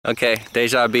Okay,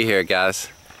 DejaB here, guys,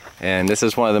 and this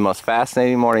is one of the most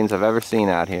fascinating mornings I've ever seen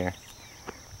out here.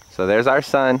 So there's our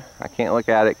sun. I can't look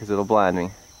at it because it'll blind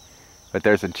me, but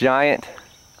there's a giant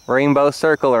rainbow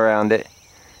circle around it,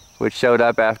 which showed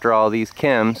up after all these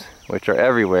chems, which are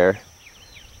everywhere.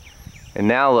 And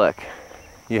now look,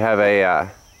 you have a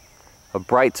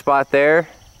bright spot there,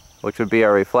 which would be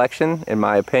a reflection, in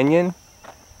my opinion,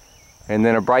 and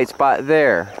then a bright spot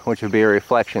there, which would be a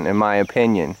reflection, in my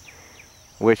opinion,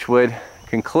 which would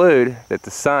conclude that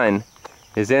the sun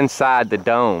is inside the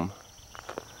dome.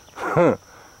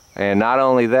 And not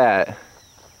only that,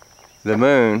 the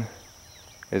moon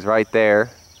is right there.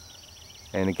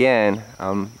 And again,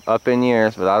 I'm up in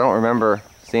years, but I don't remember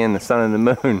seeing the sun and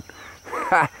the moon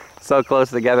so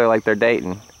close together like they're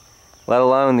dating. Let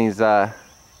alone these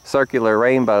circular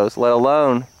rainbows, let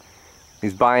alone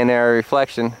these binary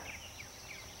reflection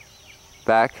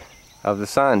back of the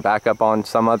sun, back up on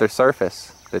some other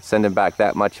surface that's sending back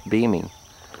that much beaming.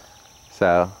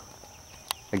 So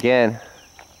again,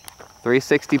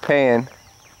 360 pan,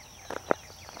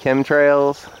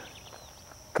 chemtrails,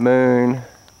 moon,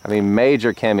 I mean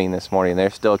major chemming this morning. They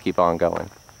still keep on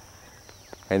going.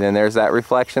 And then there's that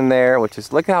reflection there, which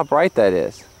is, look how bright that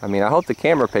is. I mean, I hope the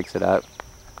camera picks it up.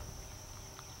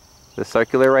 The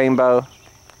circular rainbow,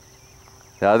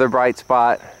 the other bright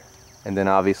spot, and then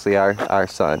obviously our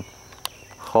sun.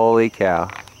 Holy cow.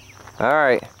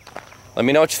 Alright, let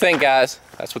me know what you think, guys.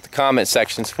 That's what the comment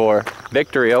section's for.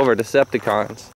 Victory over Decepticons.